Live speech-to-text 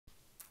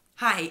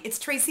Hi, it's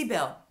Tracy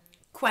Bill.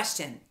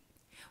 Question.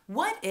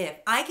 What if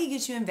I could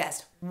get you to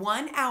invest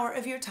 1 hour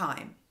of your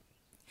time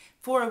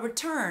for a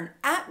return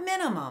at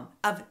minimum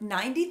of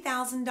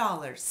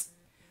 $90,000?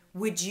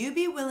 Would you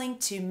be willing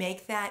to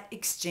make that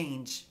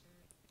exchange?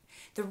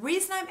 The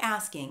reason I'm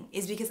asking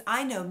is because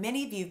I know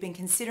many of you have been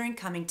considering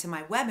coming to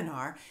my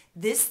webinar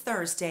this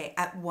Thursday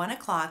at 1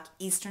 o'clock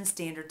Eastern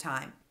Standard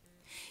Time.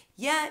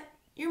 Yet,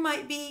 you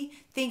might be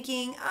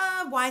thinking,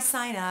 why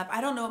sign up?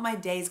 I don't know what my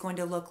day is going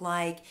to look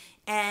like.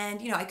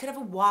 And, I could have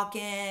a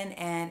walk-in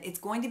and it's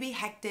going to be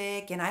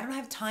hectic and I don't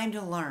have time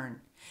to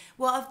learn.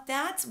 Well, if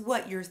that's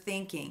what you're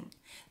thinking,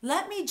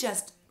 let me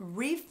just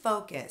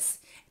refocus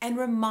and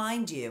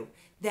remind you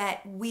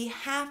that we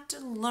have to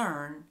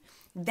learn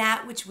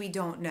that which we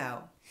don't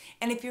know.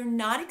 And if you're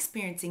not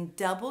experiencing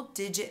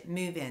double-digit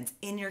move-ins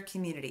in your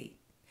community,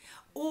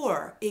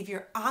 or if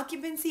your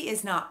occupancy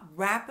is not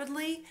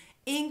rapidly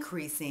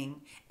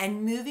increasing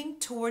and moving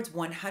towards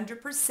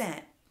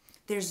 100%,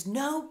 there's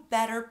no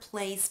better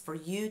place for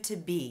you to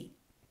be.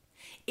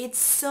 It's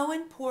so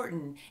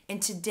important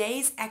in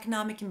today's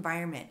economic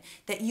environment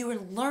that you are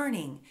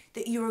learning,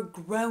 that you are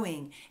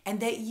growing, and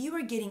that you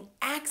are getting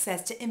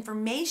access to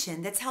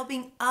information that's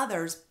helping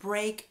others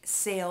break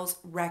sales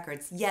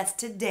records. Yes,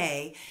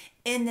 today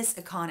in this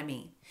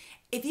economy.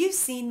 If you've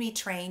seen me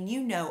train,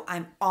 you know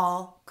I'm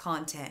all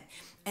content.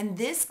 And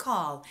this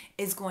call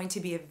is going to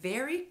be a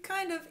very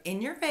kind of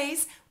in your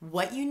face,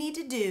 what you need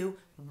to do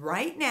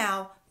right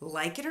now,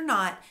 like it or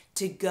not,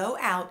 to go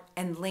out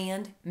and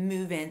land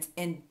move-ins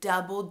in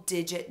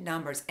double-digit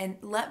numbers. And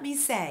let me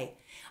say,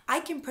 I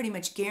can pretty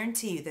much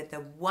guarantee you that the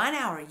 1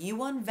 hour you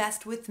will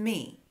invest with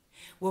me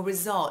will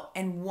result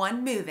in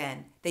one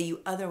move-in that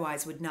you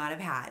otherwise would not have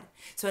had.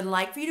 So I'd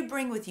like for you to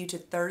bring with you to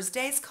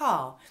Thursday's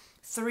call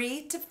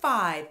 3 to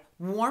 5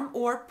 warm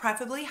or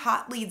preferably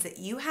hot leads that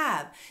you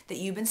have that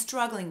you've been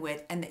struggling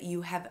with and that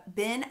you have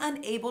been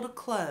unable to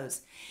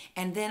close.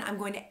 And then I'm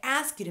going to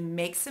ask you to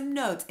make some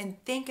notes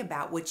and think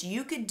about what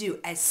you could do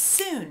as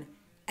soon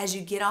as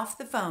you get off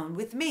the phone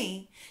with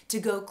me to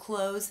go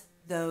close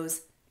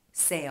those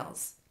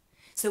sales.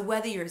 So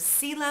whether you're a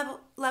C-level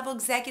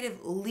executive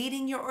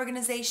leading your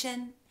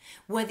organization,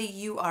 whether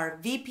you are a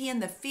VP in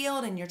the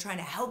field and you're trying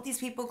to help these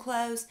people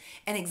close,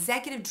 an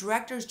executive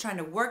director is trying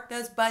to work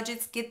those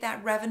budgets, get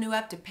that revenue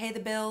up to pay the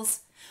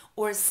bills,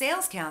 or a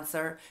sales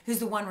counselor who's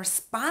the one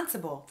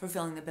responsible for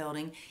filling the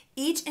building,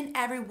 each and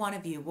every one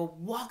of you will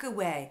walk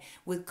away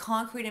with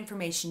concrete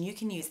information you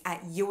can use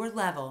at your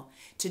level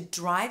to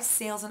drive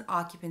sales and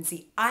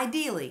occupancy,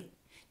 ideally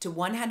to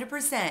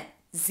 100%.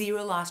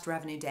 Zero lost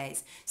revenue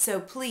days.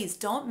 So please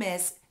don't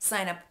miss.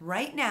 Sign up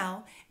right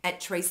now at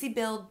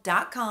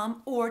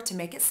tracybuild.com, or to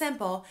make it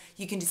simple,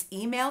 you can just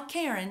email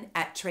Karen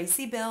at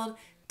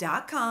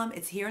tracybuild.com.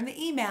 It's here in the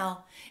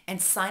email,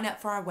 and sign up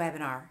for our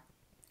webinar.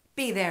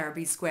 Be there or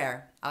be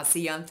square. I'll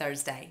see you on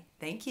Thursday.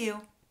 Thank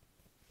you.